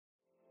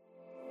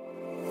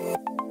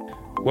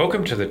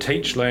Welcome to the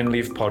Teach, Learn,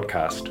 Live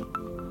podcast.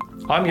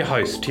 I'm your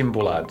host, Tim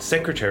Bullard,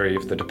 Secretary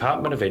of the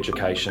Department of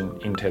Education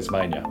in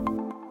Tasmania.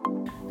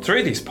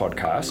 Through this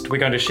podcast, we're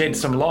going to shed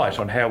some light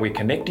on how we're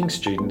connecting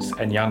students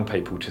and young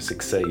people to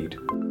succeed.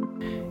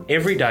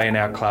 Every day in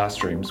our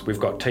classrooms, we've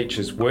got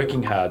teachers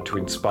working hard to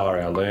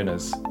inspire our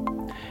learners.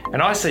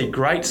 And I see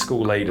great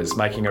school leaders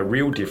making a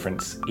real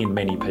difference in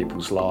many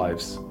people's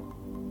lives.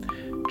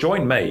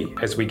 Join me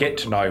as we get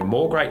to know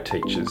more great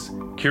teachers,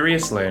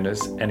 curious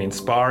learners and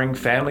inspiring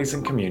families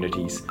and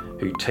communities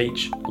who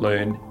teach,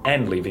 learn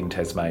and live in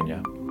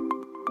Tasmania.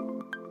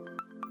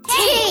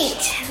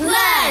 Teach,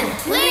 Learn,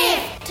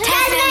 Live,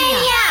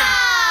 Tasmania!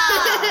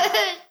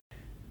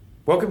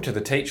 Welcome to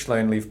the Teach,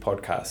 Learn, Live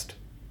podcast.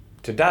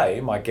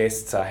 Today my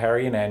guests are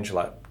Harry and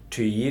Angela,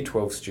 two Year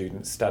 12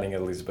 students studying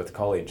at Elizabeth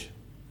College.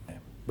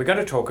 We're going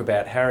to talk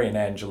about Harry and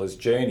Angela's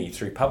journey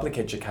through public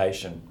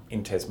education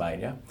in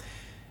Tasmania,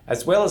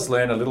 as well as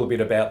learn a little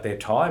bit about their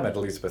time at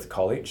Elizabeth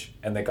College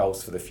and their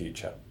goals for the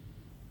future.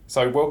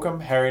 So welcome,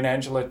 Harry and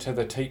Angela, to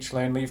the Teach,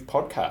 Learn, Live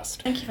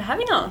podcast. Thank you for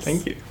having us.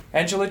 Thank you.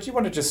 Angela, do you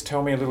want to just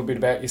tell me a little bit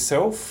about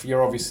yourself?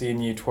 You're obviously in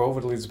Year 12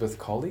 at Elizabeth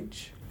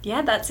College.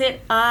 Yeah, that's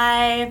it.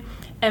 I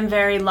am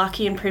very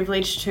lucky and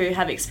privileged to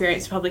have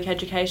experienced public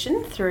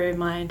education through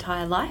my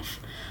entire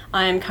life.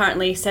 I am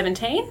currently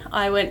 17.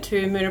 I went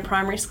to Moona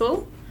Primary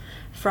School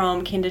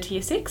from kinder to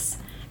Year 6.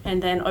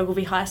 And then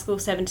Ogilvie High School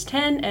 7 to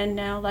 10, and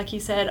now, like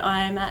you said, I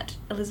am at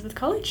Elizabeth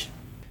College.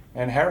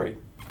 And Harry?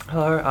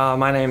 Hello,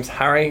 my name's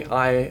Harry.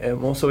 I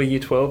am also a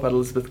Year 12 at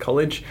Elizabeth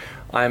College.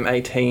 I'm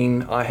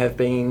 18. I have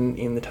been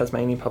in the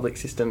Tasmanian public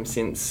system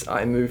since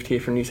I moved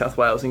here from New South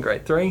Wales in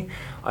grade 3.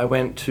 I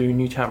went to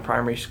Newtown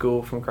Primary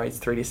School from grades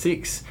 3 to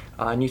 6,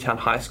 Newtown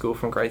High School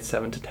from grades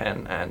 7 to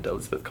 10, and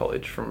Elizabeth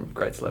College from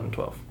grades 11 to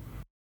 12.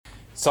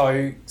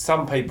 So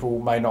some people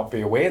may not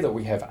be aware that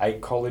we have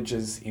 8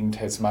 colleges in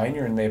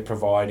Tasmania and they're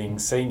providing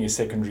senior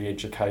secondary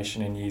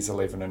education in years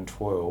 11 and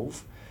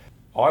 12.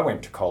 I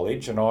went to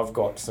college and I've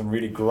got some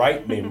really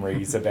great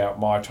memories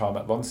about my time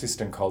at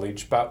Launceston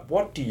College, but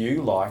what do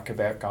you like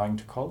about going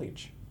to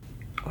college?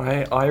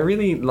 I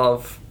really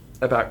love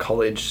about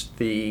college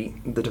the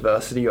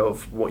diversity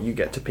of what you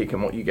get to pick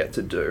and what you get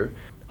to do.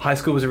 High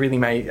school was a really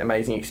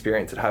amazing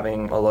experience at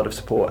having a lot of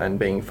support and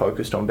being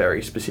focused on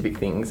very specific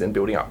things and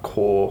building up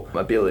core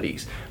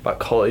abilities. But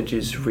college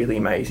is really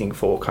amazing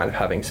for kind of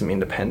having some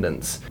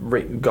independence,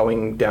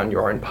 going down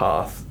your own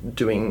path,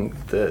 doing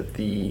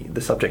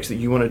the subjects that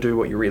you want to do,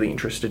 what you're really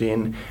interested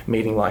in,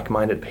 meeting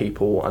like-minded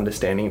people,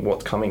 understanding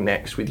what's coming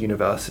next with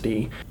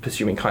university,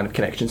 pursuing kind of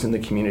connections in the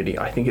community.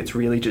 I think it's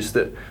really just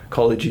that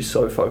college is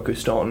so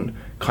focused on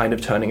kind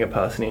of turning a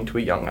person into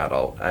a young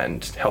adult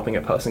and helping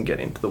a person get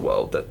into the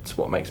world. That's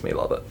what makes me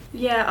love it.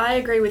 Yeah, I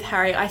agree with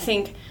Harry. I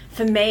think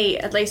for me,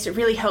 at least, it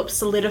really helps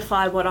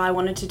solidify what I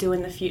wanted to do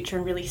in the future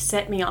and really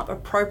set me up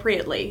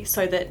appropriately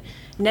so that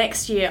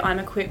next year I'm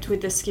equipped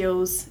with the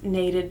skills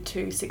needed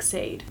to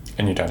succeed.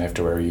 And you don't have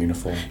to wear a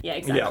uniform. Yeah,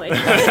 exactly.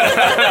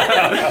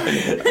 Yeah.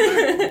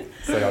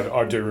 So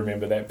I do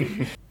remember that.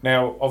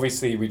 Now,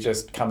 obviously, we're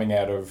just coming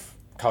out of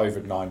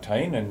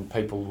COVID-19 and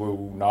people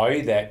will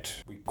know that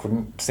we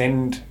couldn't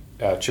send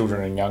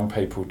children and young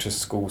people to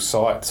school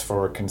sites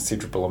for a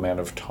considerable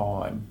amount of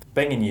time.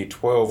 Being in Year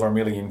 12, I'm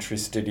really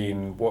interested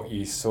in what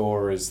you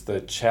saw as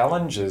the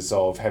challenges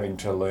of having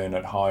to learn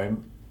at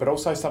home, but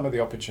also some of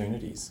the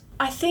opportunities.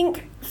 I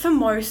think for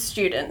most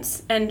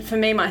students, and for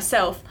me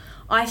myself,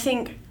 I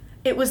think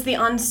it was the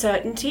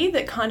uncertainty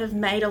that kind of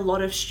made a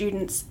lot of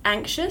students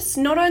anxious.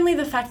 Not only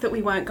the fact that we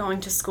weren't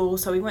going to school,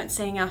 so we weren't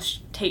seeing our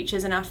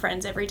teachers and our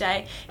friends every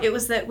day, it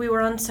was that we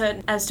were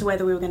uncertain as to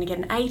whether we were going to get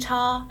an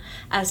ATAR,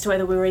 as to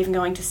whether we were even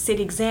going to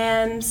sit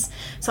exams.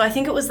 So I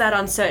think it was that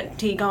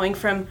uncertainty going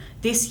from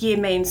this year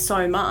means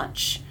so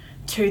much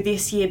to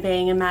this year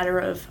being a matter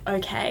of,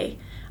 okay,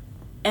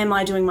 am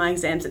I doing my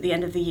exams at the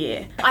end of the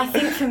year? I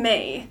think for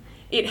me,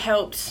 it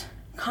helped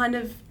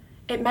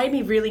it made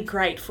me really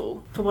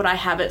grateful for what I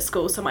have at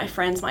school, so my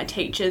friends, my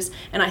teachers,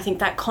 and I think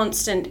that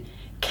constant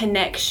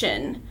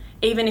connection,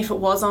 even if it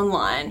was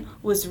online,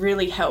 was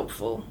really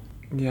helpful.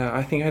 Yeah,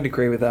 I think I'd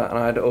agree with that, and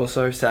I'd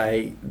also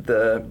say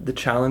the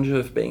challenge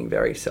of being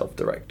very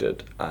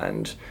self-directed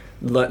and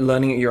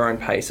learning at your own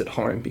pace at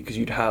home, because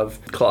you'd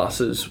have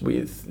classes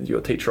with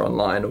your teacher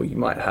online, or you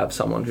might have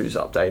someone who's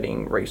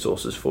updating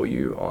resources for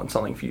you on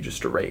something for you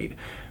just to read.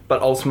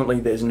 But ultimately,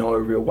 there's no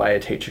real way a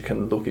teacher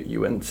can look at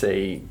you and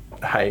see,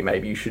 hey,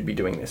 maybe you should be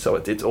doing this. So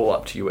it's all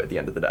up to you at the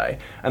end of the day.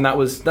 And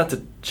that's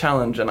a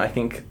challenge, and I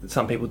think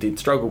some people did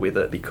struggle with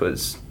it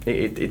because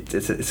it's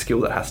a skill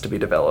that has to be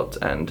developed,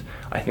 and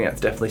I think that's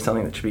definitely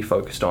something that should be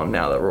focused on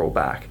now that we're all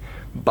back.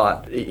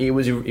 But it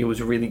was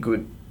really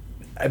good.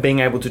 Being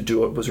able to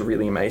do it was a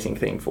really amazing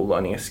thing for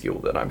learning a skill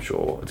that I'm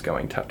sure is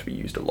going to have to be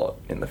used a lot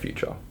in the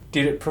future.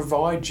 Did it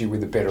provide you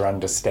with a better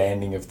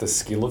understanding of the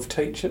skill of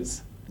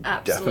teachers?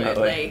 Absolutely.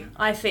 Definitely.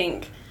 I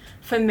think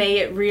for me,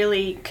 it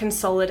really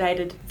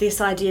consolidated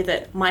this idea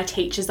that my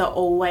teachers are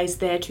always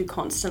there to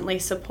constantly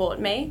support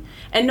me.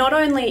 And not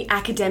only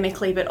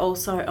academically, but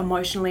also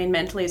emotionally and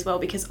mentally as well,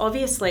 because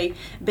obviously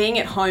being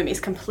at home is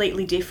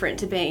completely different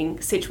to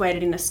being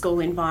situated in a school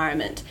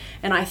environment.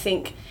 And I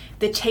think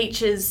the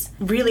teachers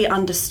really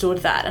understood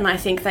that, and I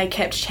think they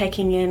kept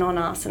checking in on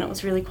us, and it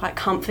was really quite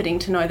comforting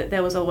to know that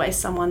there was always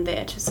someone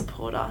there to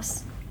support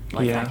us,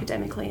 both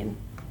academically and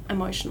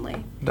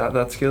emotionally.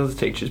 That skill as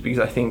teachers, because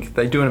I think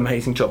they do an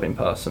amazing job in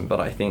person, but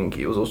I think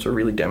it was also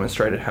really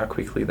demonstrated how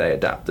quickly they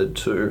adapted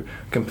to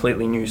a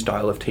completely new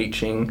style of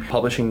teaching,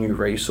 publishing new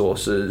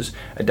resources,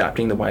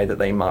 adapting the way that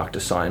they marked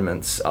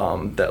assignments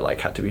that like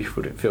had to be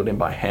filled in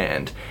by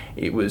hand.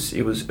 It was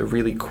a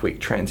really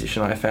quick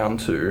transition, I found,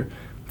 to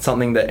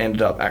something that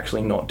ended up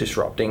actually not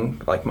disrupting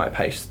like my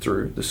pace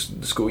through the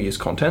school year's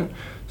content.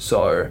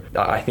 So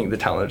I think the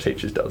talent of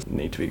teachers does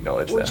need to be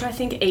acknowledged Which there. I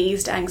think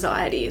eased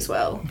anxiety as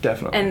well.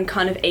 Definitely. And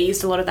kind of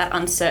eased a lot of that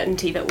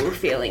uncertainty that we were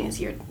feeling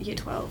as year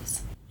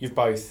 12s. You've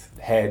both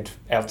had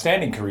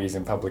outstanding careers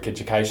in public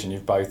education.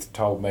 You've both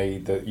told me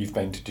that you've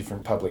been to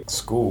different public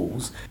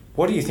schools.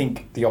 What do you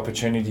think the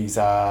opportunities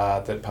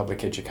are that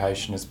public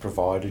education has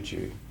provided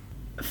you?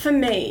 For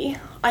me,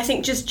 I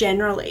think just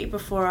generally,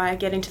 before I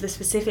get into the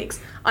specifics,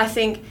 I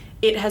think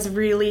it has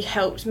really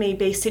helped me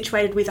be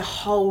situated with a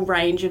whole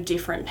range of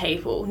different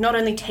people, not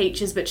only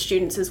teachers but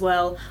students as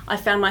well. I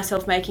found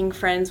myself making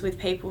friends with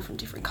people from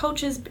different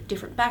cultures,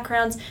 different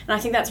backgrounds, and I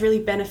think that's really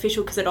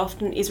beneficial because it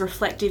often is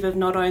reflective of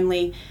not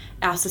only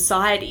our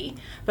society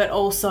but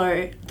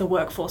also the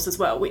workforce as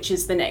well, which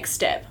is the next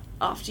step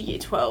after year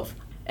 12.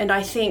 And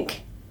I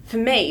think for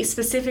me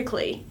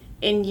specifically,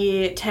 in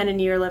year 10 and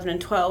year 11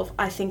 and 12,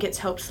 I think it's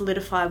helped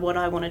solidify what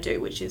I want to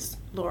do, which is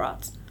law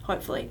arts,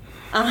 hopefully.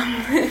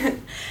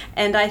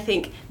 And I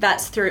think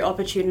that's through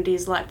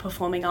opportunities like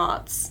performing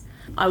arts.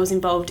 I was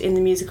involved in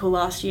the musical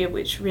last year,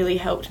 which really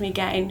helped me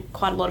gain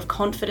quite a lot of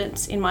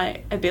confidence in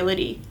my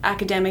ability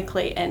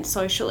academically and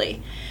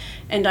socially.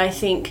 And I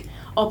think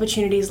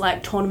opportunities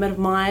like Tournament of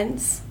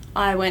Minds,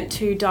 I went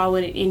to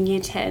Darwin in year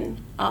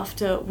 10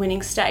 after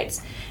winning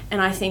states, and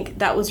I think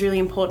that was really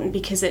important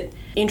because it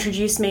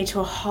introduced me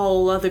to a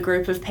whole other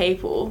group of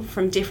people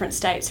from different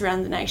states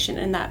around the nation,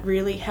 and that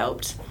really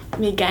helped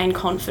me gain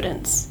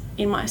confidence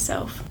in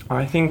myself.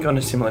 I think on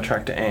a similar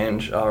track to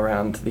Ange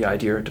around the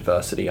idea of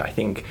diversity, I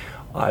think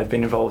I've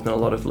been involved in a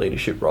lot of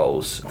leadership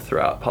roles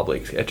throughout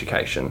public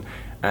education.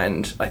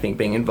 And I think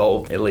being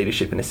involved in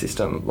leadership in a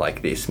system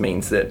like this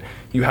means that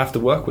you have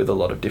to work with a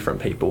lot of different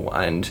people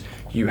and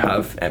you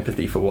have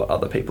empathy for what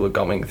other people are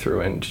going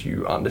through and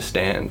you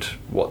understand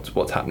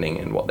what's happening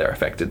and what they're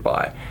affected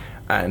by.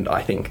 And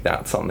I think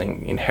that's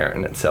something inherent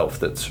in itself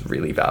that's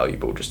really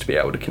valuable, just to be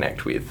able to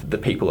connect with the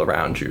people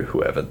around you,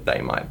 whoever they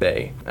might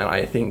be. And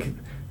I think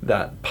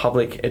that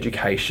public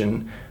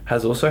education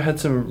has also had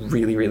some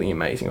really, really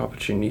amazing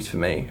opportunities for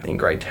me. In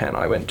grade 10,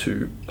 I went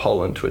to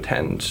Poland to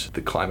attend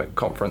the climate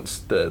conference,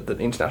 the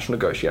international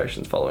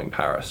negotiations following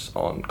Paris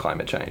on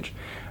climate change.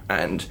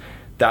 And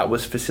that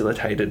was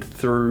facilitated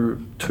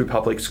through two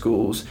public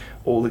schools.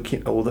 All the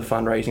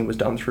fundraising was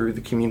done through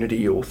the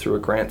community or through a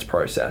grants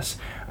process.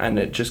 And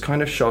it just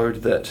kind of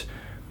showed that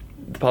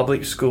the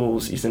public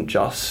schools isn't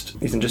just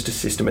a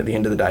system at the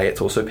end of the day,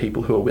 it's also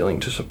people who are willing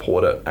to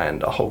support it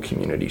and a whole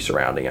community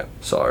surrounding it.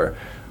 So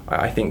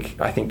I think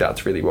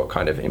that's really what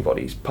kind of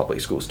embodies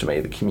public schools to me,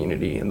 the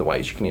community and the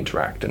ways you can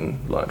interact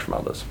and learn from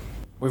others.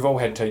 We've all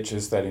had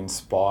teachers that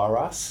inspire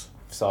us.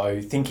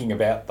 So thinking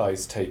about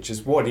those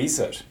teachers, what is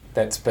it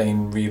that's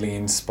been really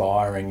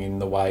inspiring in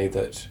the way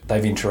that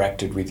they've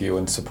interacted with you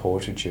and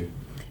supported you?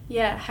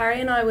 Yeah, Harry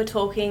and I were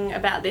talking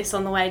about this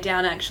on the way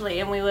down actually,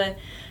 and we were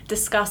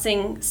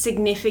discussing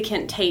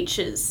significant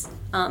teachers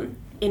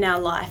in our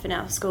life, in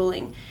our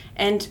schooling.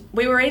 And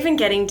we were even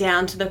getting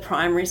down to the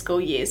primary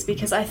school years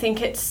because I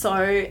think it's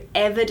so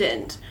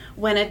evident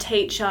when a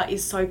teacher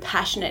is so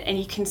passionate and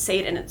you can see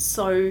it and it's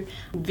so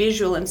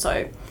visual and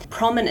so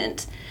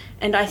prominent.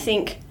 And I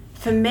think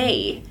for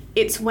me,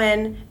 it's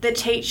when the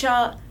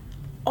teacher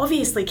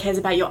obviously cares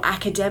about your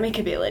academic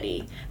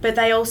ability, but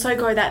they also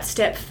go that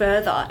step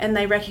further and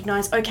they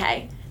recognise,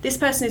 okay, this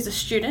person is a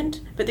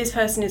student, but this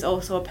person is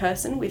also a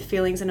person with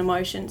feelings and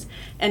emotions.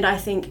 And I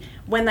think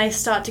when they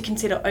start to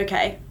consider,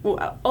 okay,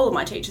 well, all of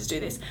my teachers do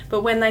this,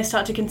 but when they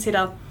start to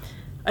consider,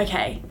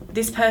 okay,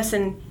 this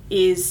person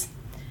is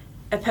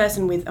a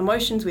person with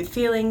emotions, with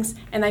feelings,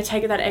 and they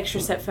take it that extra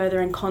step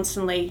further and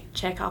constantly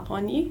check up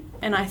on you.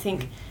 And I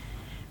think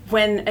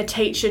when a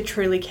teacher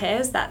truly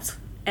cares,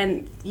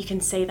 and you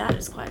can see that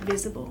it's quite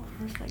visible,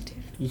 reflective.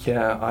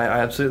 Yeah, I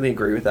absolutely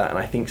agree with that. And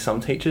I think some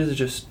teachers are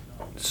just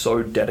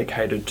so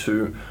dedicated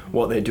to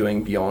what they're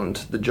doing beyond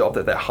the job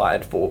that they're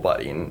hired for,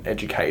 but in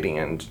educating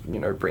and,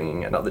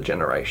 bringing another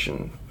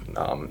generation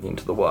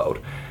into the world.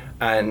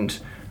 And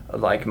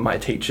like my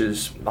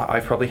teachers,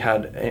 I've probably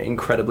had an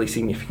incredibly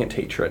significant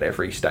teacher at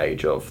every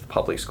stage of the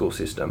public school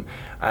system,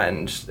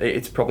 and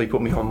it's probably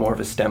put me on more of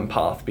a STEM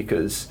path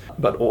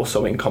but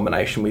also in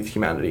combination with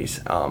humanities,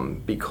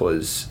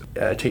 because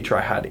a teacher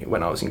I had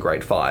when I was in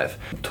grade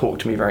 5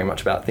 talked to me very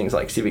much about things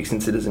like civics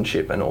and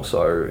citizenship and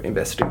also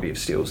investigative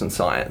skills and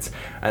science,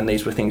 and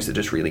these were things that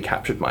just really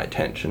captured my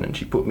attention, and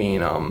she put me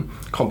in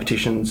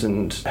competitions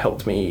and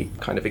helped me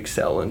kind of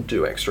excel and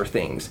do extra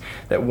things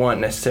that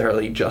weren't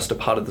necessarily just a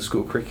part of the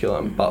school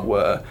curriculum, but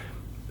were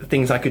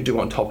things I could do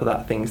on top of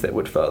that, things that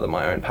would further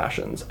my own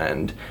passions.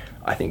 And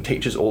I think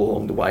teachers all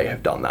along the way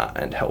have done that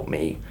and helped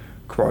me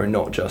grow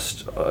not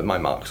just my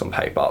marks on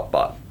paper,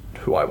 but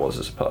who I was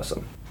as a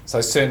person.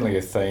 So certainly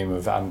a theme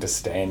of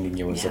understanding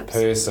you as a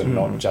person,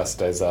 not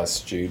just as a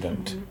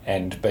student,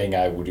 and being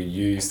able to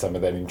use some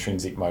of that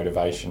intrinsic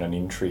motivation and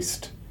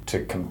interest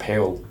to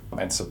compel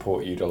and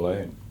support you to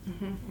learn.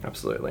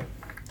 Absolutely.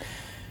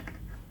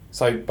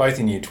 So both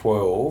in Year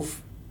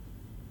 12,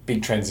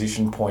 big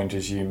transition point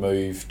as you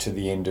move to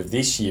the end of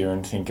this year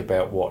and think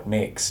about what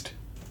next.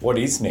 What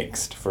is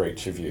next for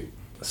each of you?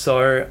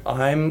 So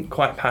I'm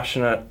quite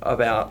passionate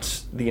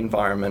about the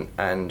environment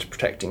and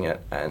protecting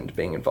it and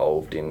being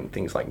involved in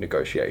things like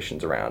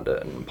negotiations around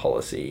it and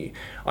policy.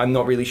 I'm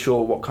not really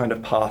sure what kind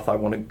of path I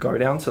want to go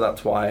down, so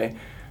that's why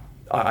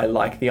I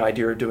like the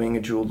idea of doing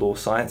a dual law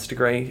science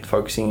degree,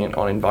 focusing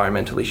on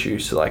environmental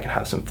issues so that I can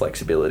have some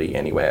flexibility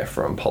anywhere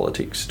from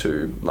politics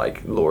to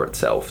like law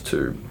itself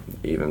to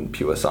even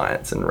pure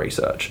science and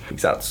research.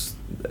 Because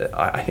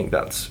I think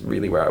that's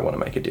really where I want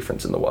to make a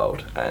difference in the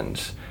world, and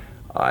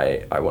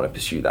I want to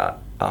pursue that.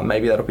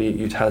 Maybe that'll be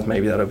at UTAS,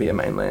 maybe that'll be a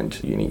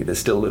mainland uni. There's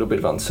still a little bit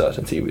of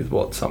uncertainty with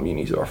what some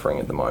unis are offering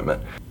at the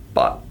moment.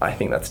 But I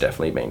think that's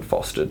definitely been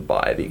fostered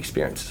by the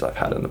experiences I've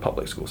had in the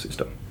public school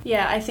system.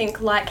 Yeah, I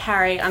think like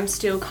Harry, I'm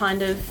still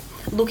kind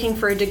of looking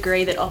for a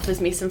degree that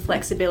offers me some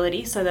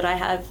flexibility so that I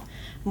have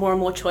more and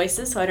more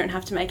choices, so I don't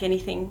have to make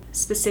anything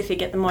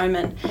specific at the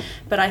moment.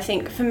 But I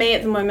think for me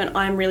at the moment,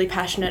 I'm really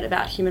passionate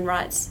about human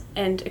rights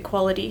and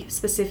equality,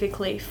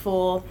 specifically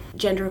for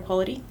gender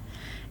equality.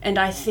 And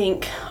I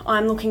think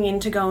I'm looking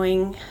into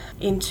going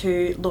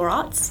into law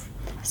arts,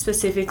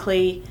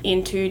 specifically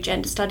into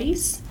gender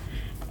studies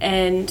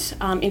and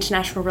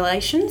international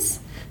relations.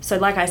 So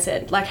like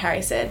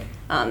Harry said,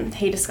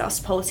 he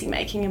discussed policy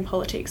making and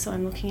politics, so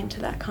I'm looking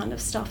into that kind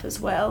of stuff as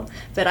well.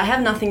 But I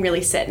have nothing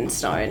really set in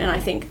stone, and I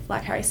think,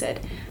 like Harry said,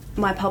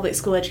 my public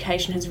school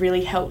education has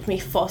really helped me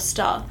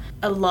foster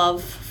a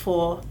love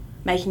for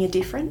making a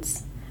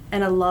difference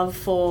and a love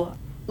for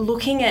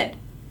looking at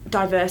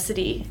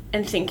diversity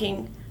and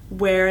thinking,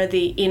 where are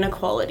the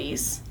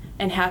inequalities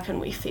and how can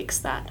we fix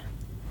that?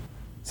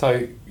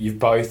 So you've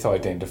both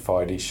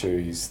identified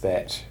issues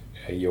that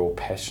you're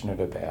passionate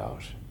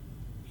about.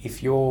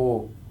 If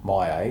you're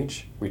my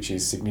age, which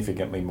is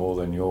significantly more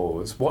than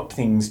yours, what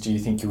things do you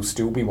think you'll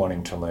still be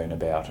wanting to learn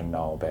about and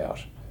know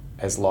about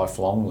as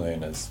lifelong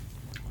learners?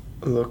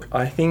 Look,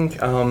 I think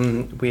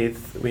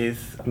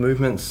with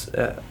movements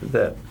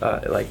that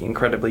are like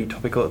incredibly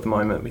topical at the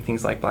moment, with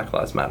things like Black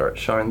Lives Matter,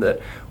 it's shown that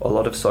a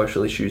lot of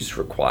social issues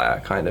require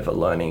kind of a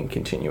learning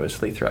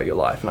continuously throughout your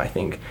life.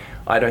 And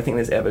I don't think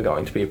there's ever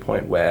going to be a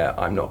point where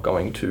I'm not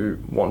going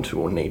to want to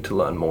or need to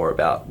learn more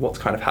about what's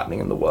kind of happening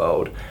in the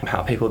world,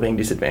 how people are being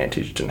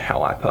disadvantaged, and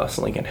how I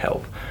personally can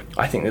help.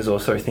 I think there's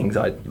also things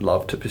I'd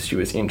love to pursue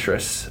as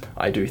interests.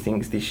 I do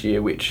things this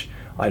year which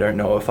I don't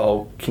know if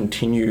I'll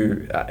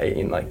continue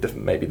in like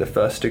maybe the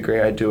first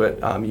degree I do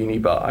at uni,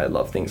 but I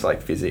love things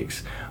like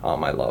physics.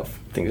 I love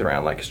things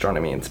around like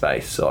astronomy and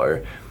space.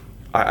 So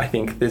I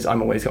think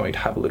I'm always going to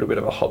have a little bit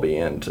of a hobby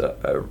and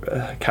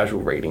a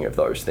casual reading of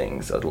those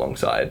things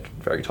alongside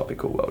very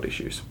topical world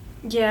issues.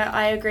 Yeah,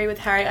 I agree with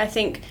Harry. I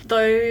think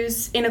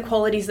those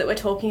inequalities that we're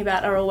talking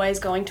about are always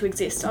going to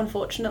exist,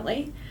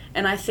 unfortunately.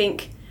 And I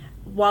think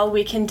while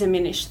we can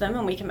diminish them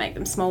and we can make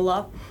them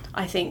smaller,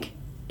 I think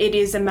it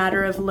is a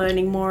matter of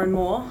learning more and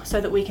more so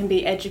that we can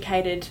be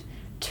educated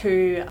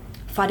to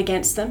fight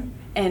against them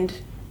and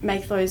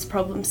make those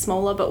problems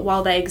smaller. But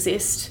while they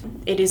exist,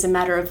 it is a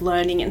matter of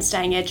learning and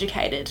staying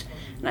educated.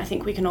 And I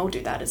think we can all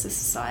do that as a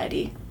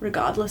society,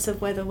 regardless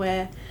of whether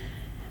we're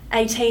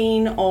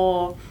 18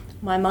 or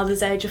my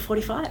mother's age of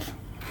 45.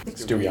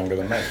 Still younger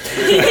than me.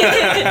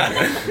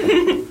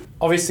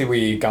 Obviously,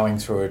 we're going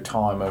through a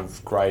time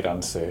of great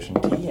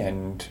uncertainty,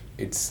 and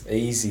it's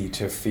easy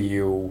to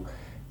feel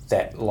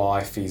that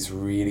life is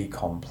really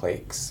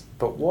complex.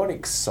 But what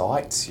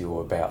excites you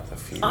about the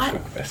future?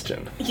 Good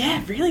question.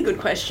 Yeah, really good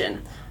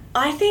question.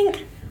 I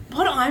think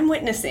what I'm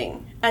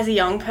witnessing as a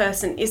young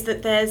person is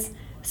that there's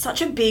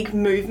such a big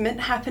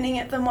movement happening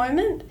at the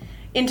moment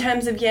in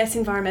terms of, yes,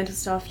 environmental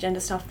stuff,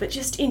 gender stuff, but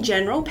just in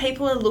general,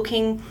 people are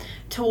looking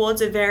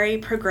towards a very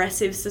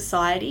progressive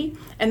society,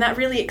 and that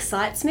really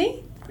excites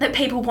me, that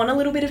people want a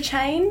little bit of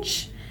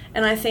change,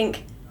 and I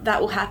think that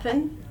will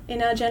happen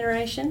in our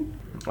generation.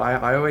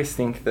 I always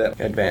think that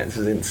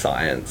advances in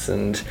science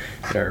and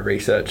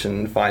research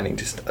and finding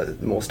just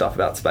more stuff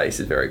about space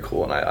is very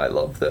cool, and I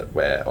love that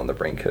we're on the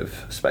brink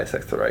of space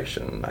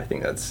exploration. I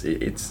think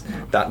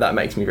that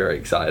makes me very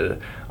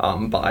excited.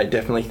 But I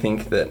definitely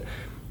think that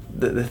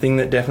the thing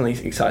that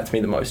definitely excites me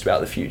the most about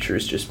the future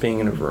is just being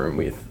in a room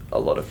with a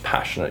lot of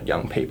passionate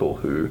young people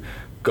who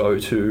go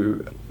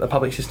to the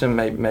public system,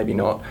 maybe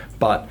not,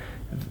 but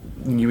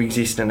you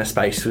exist in a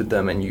space with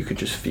them and you could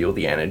just feel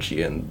the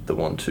energy and the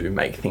want to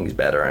make things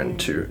better and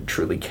to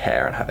truly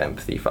care and have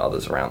empathy for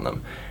others around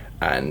them.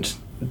 And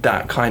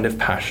that kind of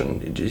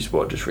passion is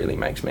what just really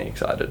makes me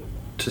excited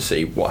to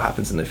see what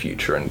happens in the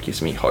future and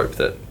gives me hope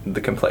that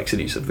the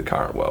complexities of the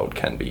current world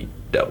can be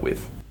dealt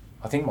with.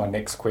 I think my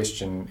next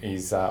question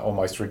is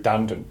almost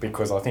redundant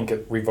because I think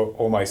we've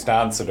almost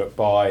answered it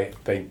by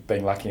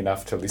being lucky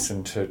enough to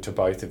listen to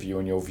both of you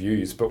and your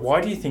views. But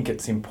why do you think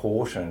it's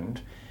important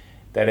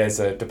that as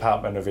a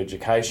Department of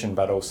Education,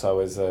 but also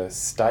as a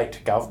state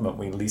government,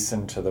 we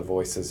listen to the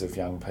voices of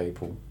young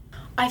people?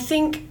 I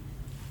think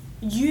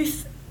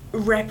youth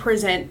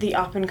represent the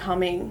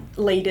up-and-coming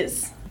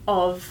leaders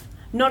of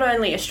not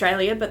only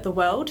Australia, but the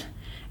world.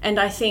 And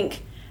I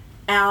think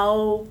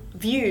our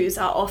views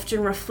are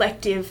often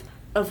reflective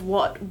of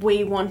what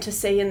we want to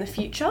see in the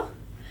future.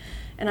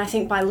 And I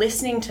think by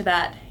listening to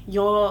that,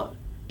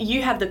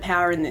 you have the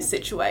power in this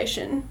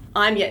situation.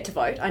 I'm yet to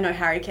vote. I know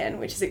Harry can,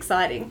 which is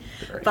exciting.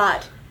 Great.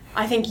 But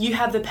I think you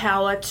have the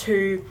power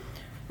to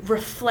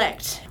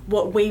reflect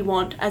what we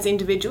want as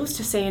individuals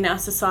to see in our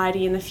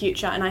society in the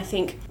future. And I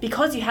think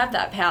because you have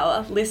that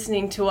power,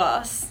 listening to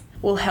us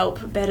will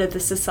help better the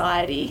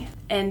society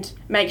and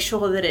make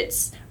sure that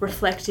it's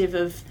reflective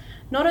of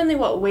not only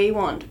what we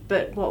want,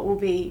 but what will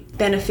be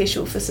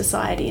beneficial for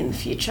society in the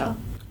future.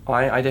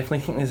 I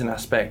definitely think there's an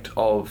aspect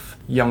of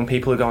young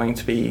people are going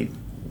to be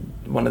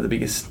one of the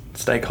biggest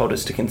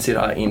stakeholders to consider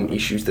in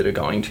issues that are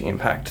going to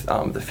impact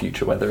the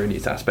future, whether it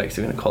is aspects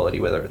of inequality,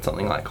 whether it's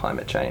something like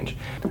climate change.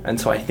 And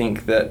so I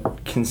think that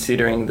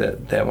considering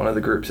that they're one of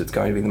the groups that's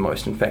going to be the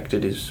most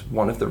affected is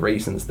one of the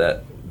reasons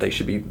that they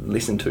should be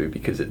listened to,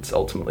 because it's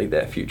ultimately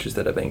their futures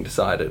that are being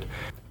decided.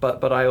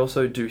 But I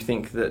also do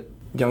think that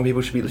young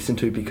people should be listened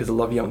to because a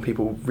lot of young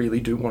people really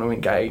do want to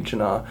engage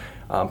and are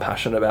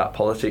passionate about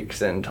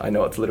politics. And I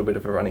know it's a little bit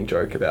of a running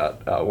joke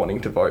about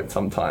wanting to vote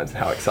sometimes and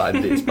how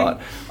excited it is,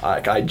 but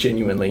I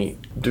genuinely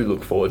do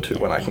look forward to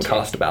when I can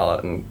cast a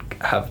ballot and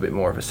have a bit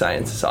more of a say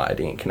in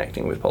society and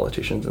connecting with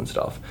politicians and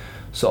stuff.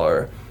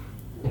 So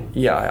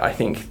yeah, I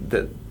think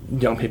that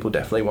young people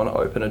definitely want to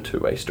open a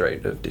two-way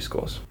street of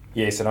discourse.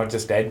 Yes, and I'll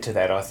just add to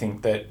that, I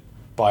think that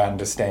by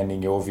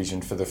understanding your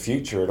vision for the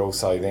future, it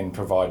also then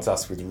provides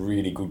us with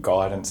really good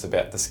guidance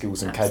about the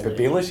skills and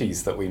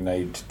capabilities that we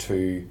need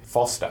to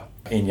foster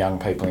in young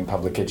people in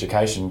public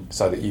education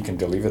so that you can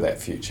deliver that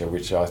future,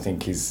 which I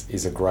think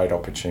is a great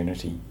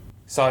opportunity.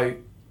 So,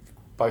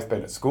 both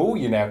been at school,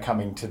 you're now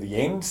coming to the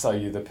end, so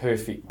you're the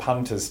perfect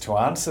punters to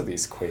answer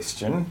this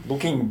question.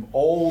 Looking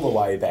all the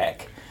way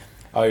back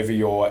over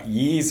your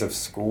years of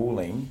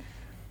schooling,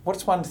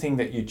 what's one thing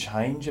that you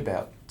change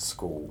about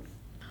school?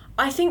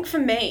 I think for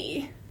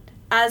me,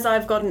 as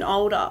I've gotten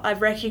older,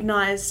 I've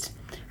recognised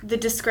the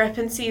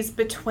discrepancies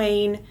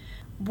between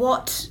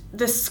what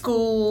the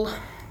school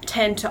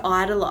tend to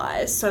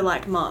idolise, so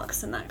like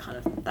marks and that kind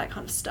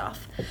of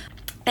stuff.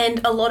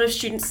 And a lot of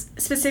students,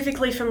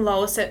 specifically from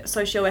lower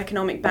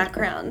socioeconomic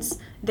backgrounds,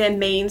 their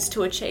means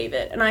to achieve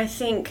it. And I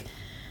think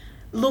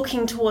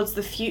looking towards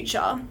the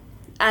future,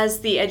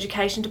 as the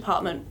Education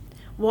Department,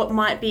 what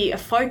might be a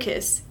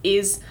focus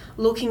is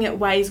looking at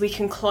ways we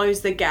can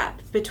close the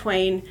gap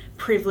between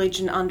privileged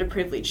and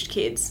underprivileged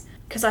kids,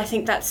 because I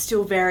think that's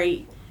still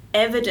very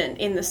evident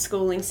in the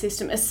schooling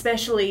system,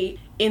 especially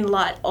in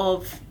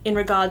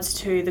regards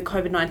to the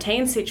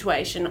COVID-19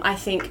 situation. I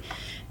think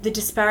the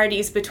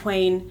disparities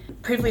between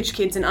privileged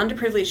kids and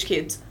underprivileged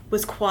kids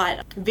was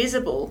quite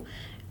visible,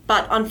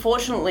 but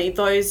unfortunately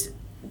those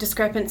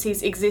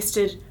discrepancies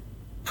existed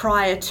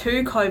prior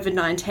to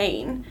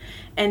COVID-19,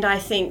 and I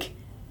think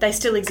they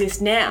still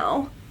exist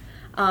now,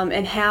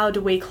 and how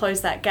do we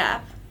close that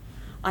gap?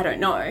 I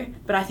don't know,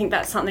 but I think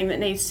that's something that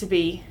needs to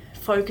be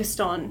focused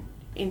on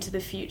into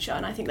the future,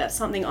 and I think that's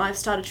something I've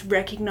started to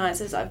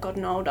recognise as I've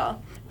gotten older.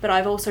 But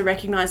I've also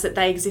recognised that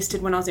they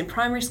existed when I was in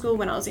primary school,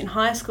 when I was in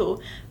high school,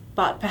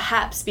 but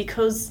perhaps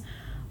because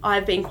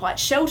I've been quite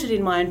sheltered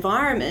in my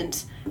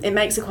environment, it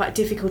makes it quite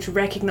difficult to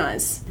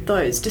recognise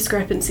those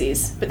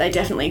discrepancies, but they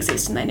definitely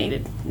exist and they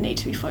need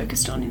to be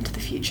focused on into the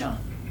future.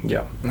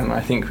 Yeah, and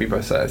I think we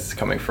both say it's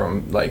coming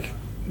from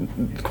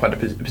quite a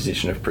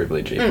position of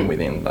privilege even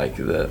within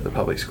the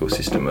public school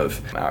system,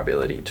 of our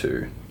ability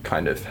to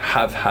kind of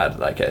have had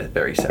a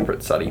very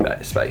separate study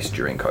space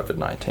during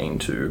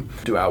COVID-19 to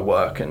do our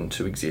work and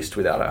to exist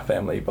without our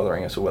family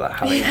bothering us or without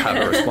having to have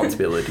a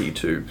responsibility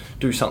to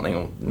do something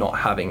or not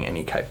having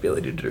any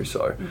capability to do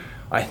so.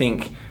 I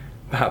think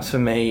Perhaps for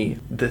me,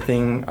 the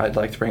thing I'd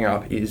like to bring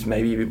up is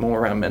maybe a bit more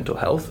around mental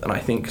health. And I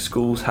think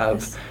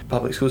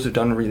public schools have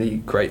done really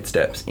great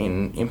steps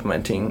in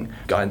implementing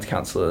guidance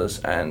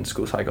counsellors and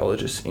school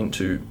psychologists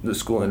into the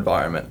school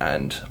environment.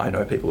 And I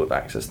know people have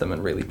accessed them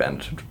and really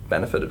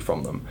benefited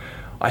from them.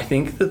 I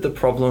think that the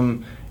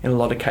problem in a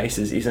lot of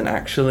cases isn't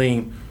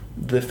actually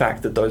the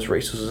fact that those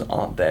resources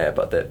aren't there,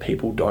 but that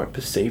people don't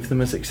perceive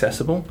them as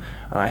accessible.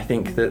 And I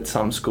think that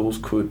some schools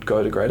could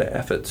go to greater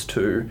efforts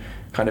to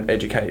kind of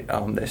educate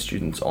their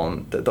students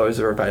on that those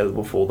are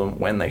available for them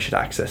when they should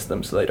access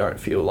them, so they don't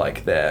feel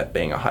like they're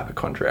being a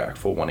hypochondriac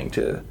for wanting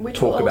to talk about something.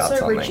 Which will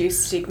also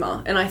reduce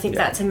stigma, and I think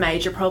that's a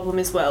major problem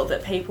as well,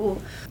 that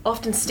people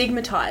often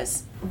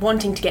stigmatise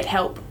wanting to get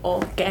help or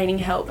gaining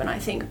help. And I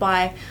think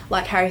by,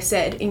 like Harry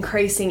said,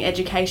 increasing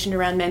education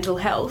around mental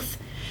health,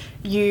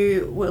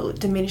 you will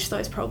diminish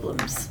those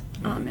problems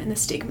and the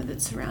stigma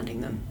that's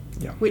surrounding them.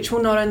 Yeah. Which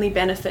will not only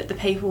benefit the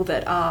people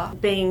that are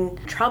being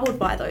troubled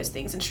by those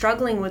things and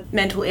struggling with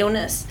mental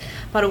illness,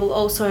 but it will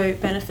also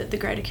benefit the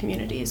greater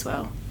community as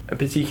well.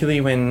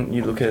 Particularly when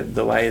you look at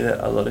the way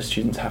that a lot of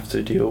students have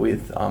to deal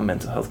with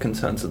mental health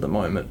concerns at the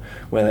moment,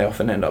 where they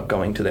often end up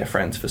going to their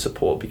friends for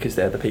support because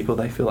they're the people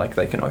they feel like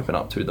they can open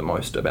up to the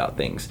most about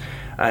things.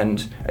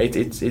 And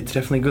it's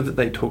definitely good that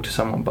they talk to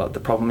someone, but the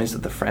problem is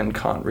that the friend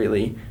can't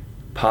really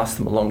pass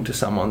them along to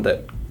someone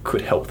that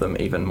could help them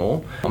even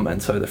more.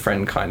 And so the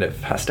friend kind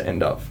of has to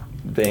end up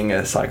being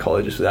a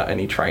psychologist without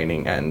any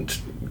training and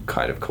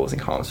kind of causing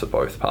harms for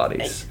both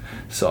parties.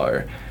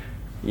 So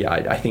yeah,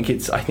 I think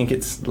it's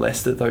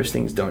less that those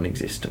things don't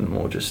exist and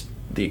more just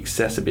the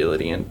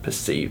accessibility and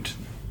perceived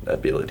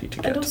ability to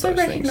get to those things. And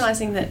also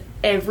recognising that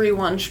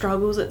everyone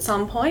struggles at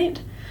some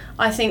point.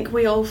 I think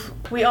we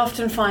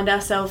often find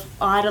ourselves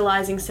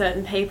idolising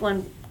certain people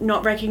and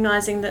not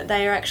recognising that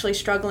they are actually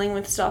struggling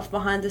with stuff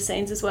behind the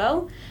scenes as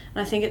well.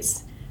 And I think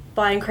it's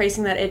by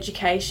increasing that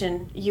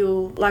education,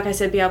 you'll, like I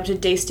said, be able to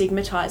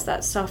destigmatise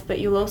that stuff, but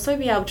you'll also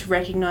be able to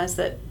recognise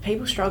that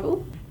people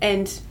struggle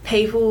and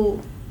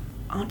people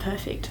aren't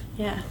perfect.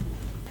 Yeah.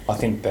 I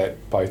think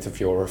that both of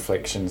your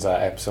reflections are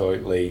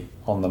absolutely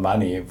on the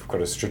money. We've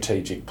got a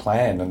strategic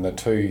plan, and the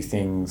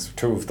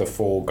two of the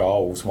four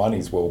goals, one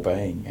is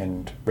wellbeing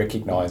and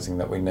recognising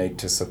that we need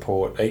to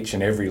support each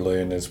and every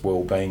learner's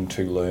wellbeing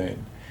to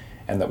learn,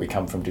 and that we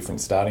come from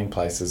different starting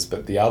places.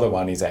 But the other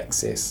one is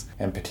access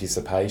and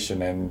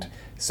participation, and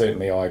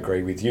certainly I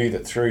agree with you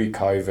that through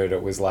COVID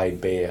it was laid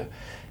bare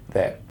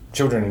that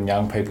children and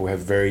young people have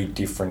very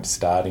different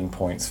starting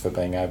points for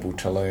being able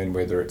to learn,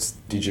 whether it's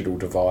digital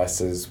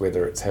devices,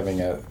 whether it's having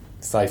a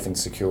safe and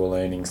secure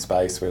learning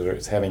space, whether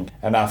it's having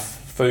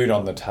enough food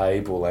on the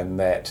table, and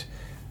that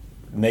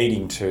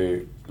needing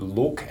to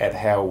look at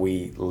how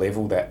we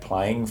level that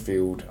playing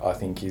field, I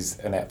think, is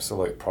an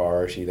absolute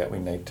priority that we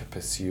need to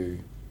pursue.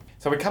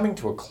 So we're coming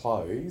to a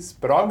close,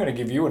 but I'm going to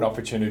give you an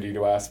opportunity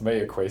to ask me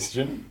a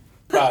question.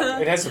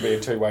 But it has to be a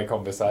two-way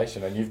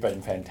conversation, and you've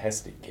been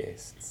fantastic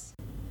guests.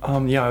 I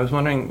was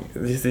wondering,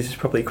 this is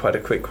probably quite a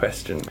quick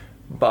question,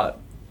 but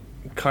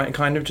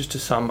kind of just to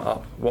sum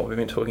up what we've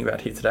been talking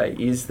about here today,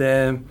 is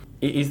there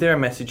a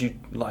message you'd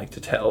like to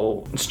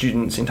tell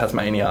students in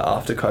Tasmania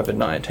after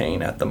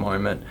COVID-19 at the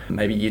moment?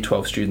 Maybe Year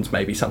 12 students,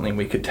 maybe something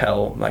we could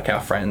tell like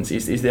our friends.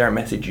 Is there a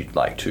message you'd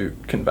like to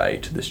convey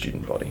to the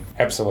student body?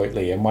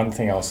 Absolutely, and one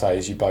thing I'll say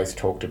is you both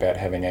talked about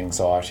having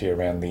anxiety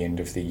around the end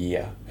of the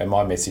year, and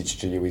my message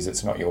to you is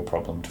it's not your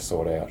problem to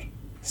sort out.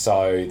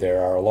 So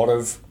there are a lot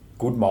of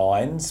good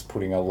minds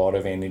putting a lot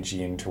of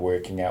energy into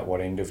working out what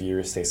end of year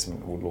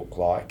assessment will look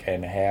like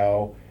and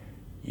how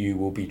you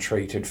will be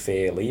treated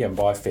fairly, and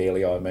by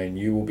fairly I mean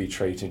you will be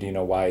treated in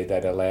a way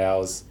that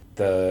allows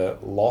the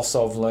loss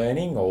of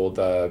learning or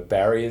the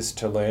barriers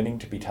to learning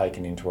to be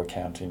taken into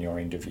account in your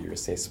end of year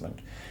assessment.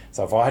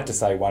 So if I had to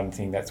say one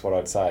thing, that's what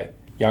I'd say.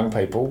 Young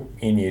people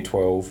in Year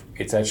 12,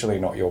 it's actually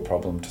not your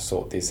problem to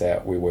sort this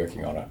out, we're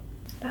working on it.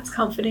 That's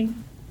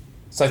comforting.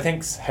 So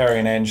thanks, Harry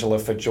and Angela,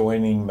 for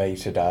joining me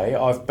today.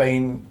 I've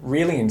been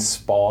really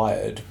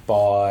inspired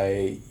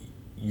by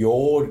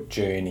your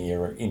journey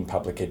in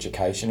public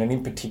education, and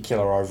in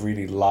particular I've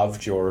really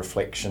loved your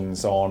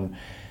reflections on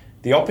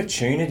the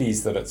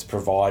opportunities that it's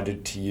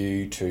provided to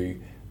you to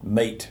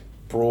meet a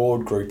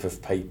broad group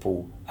of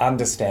people,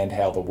 understand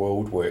how the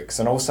world works,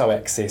 and also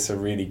access a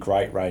really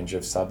great range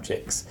of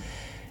subjects.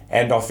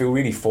 And I feel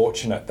really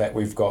fortunate that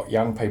we've got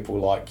young people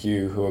like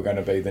you who are going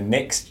to be the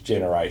next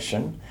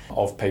generation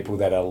of people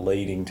that are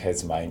leading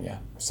Tasmania.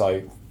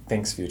 So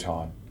thanks for your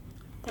time.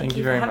 Thank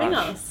you very much for having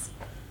us.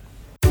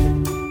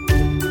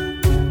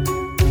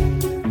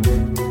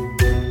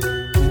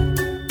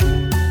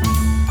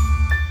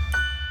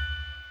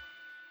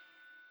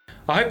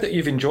 I hope that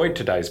you've enjoyed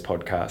today's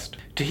podcast.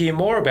 To hear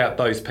more about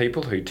those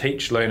people who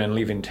teach, learn and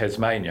live in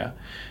Tasmania,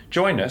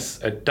 join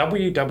us at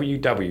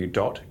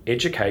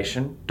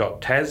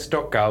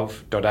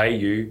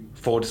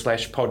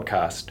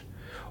www.education.tas.gov.au/podcast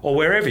or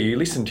wherever you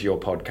listen to your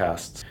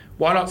podcasts.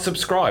 Why not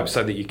subscribe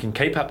so that you can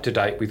keep up to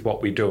date with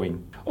what we're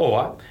doing?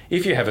 Or,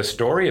 if you have a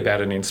story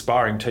about an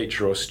inspiring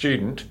teacher or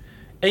student,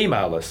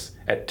 email us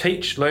at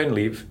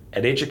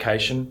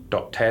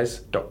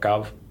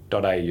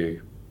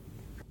teachlearnlive@education.tas.gov.au.